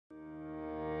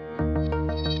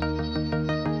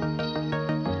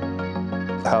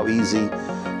How easy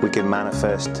we can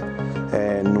manifest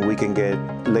and we can get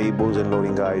labels and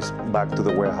loading guys back to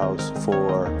the warehouse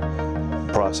for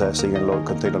processing and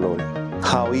container loading.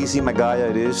 How easy Magaya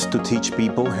it is to teach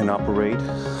people and operate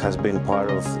has been part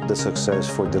of the success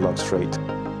for Deluxe Freight.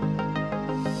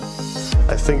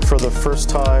 I think for the first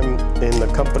time in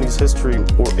the company's history,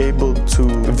 we're able to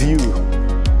view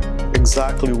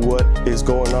exactly what is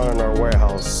going on in our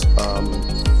warehouse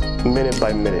minute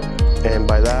by minute. And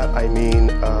by that, I mean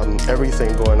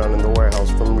everything going on in the warehouse,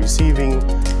 from receiving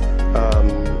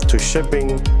to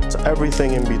shipping to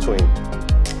everything in between.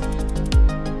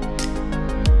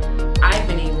 I've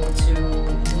been able to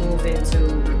move into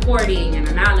reporting and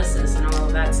analysis and all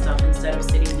of that stuff instead of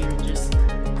sitting here just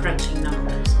crunching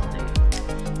numbers all day.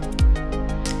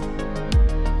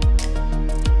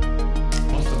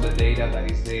 Most of the data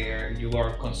that is there, you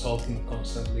are consulting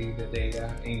constantly the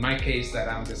data. In my case, that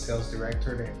I'm the sales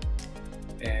director,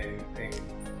 and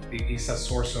it's a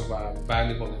source of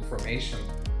valuable information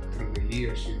through the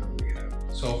years, you know, we have.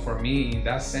 So for me, in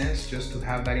that sense, just to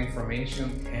have that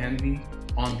information handy,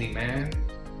 on demand,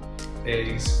 it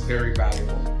is very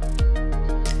valuable.